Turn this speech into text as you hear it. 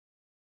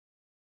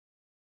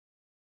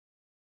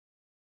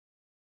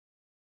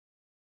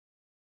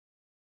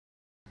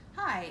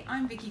Hi,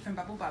 I'm Vicky from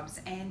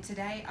Bubblebubs, and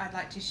today I'd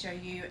like to show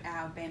you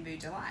our Bamboo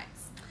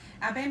Delights.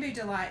 Our Bamboo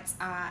Delights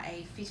are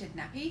a fitted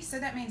nappy, so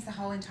that means the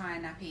whole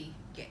entire nappy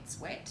gets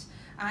wet.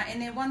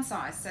 And they're one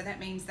size, so that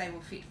means they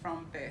will fit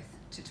from birth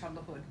to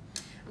toddlerhood.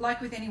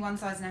 Like with any one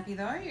size nappy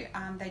though,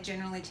 they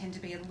generally tend to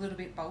be a little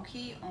bit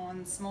bulky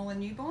on smaller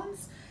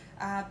newborns,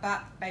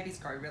 but babies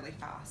grow really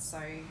fast,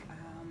 so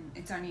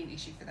it's only an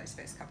issue for those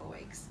first couple of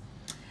weeks.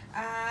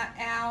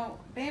 Our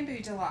Bamboo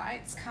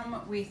Delights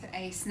come with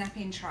a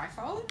snap-in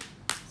trifold.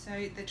 So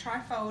the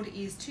trifold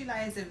is 2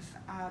 layers of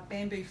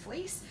bamboo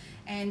fleece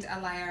and a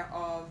layer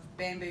of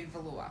bamboo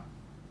velour.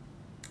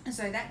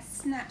 So that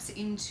snaps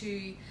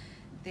into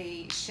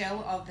the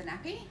shell of the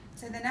nappy.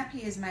 So the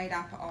nappy is made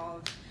up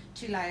of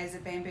 2 layers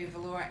of bamboo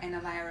velour and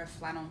a layer of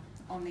flannel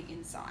on the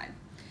inside.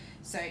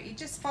 So it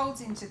just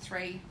folds into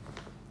 3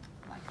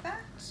 like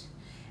that.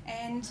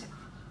 And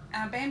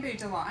our Bamboo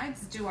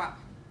Delights do up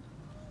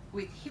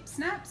with hip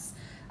snaps.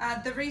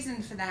 The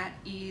reason for that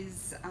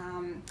is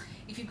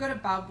if you've got a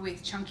bub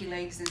with chunky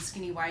legs and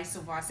skinny waist or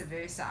vice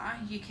versa,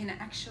 you can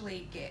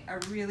actually get a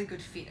really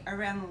good fit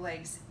around the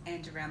legs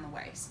and around the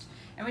waist.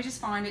 And we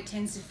just find it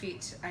tends to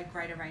fit a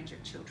greater range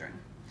of children.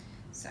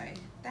 So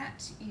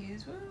that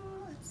is, well,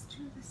 let's do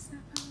the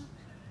snap up.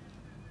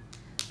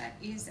 That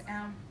is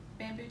our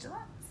Bamboo Delight.